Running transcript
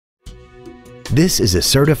This is a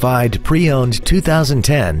certified pre-owned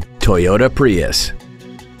 2010 Toyota Prius.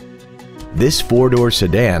 This four-door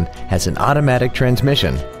sedan has an automatic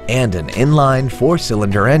transmission and an inline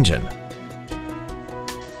four-cylinder engine.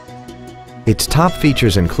 Its top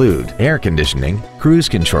features include air conditioning, cruise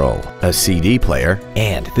control, a CD player,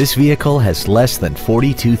 and this vehicle has less than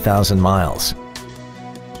 42,000 miles.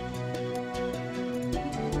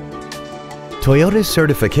 Toyota's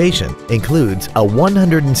certification includes a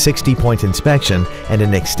 160-point inspection and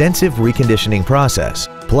an extensive reconditioning process,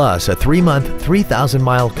 plus a 3-month,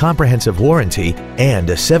 3,000-mile comprehensive warranty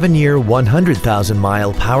and a 7-year,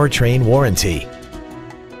 100,000-mile powertrain warranty.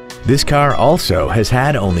 This car also has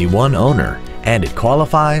had only one owner, and it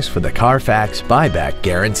qualifies for the Carfax buyback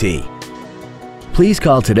guarantee. Please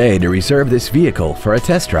call today to reserve this vehicle for a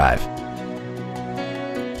test drive.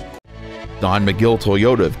 Don McGill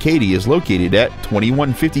Toyota of Katy is located at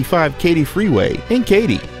 2155 Katy Freeway in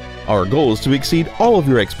Katy. Our goal is to exceed all of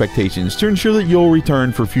your expectations to ensure that you'll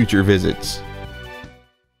return for future visits.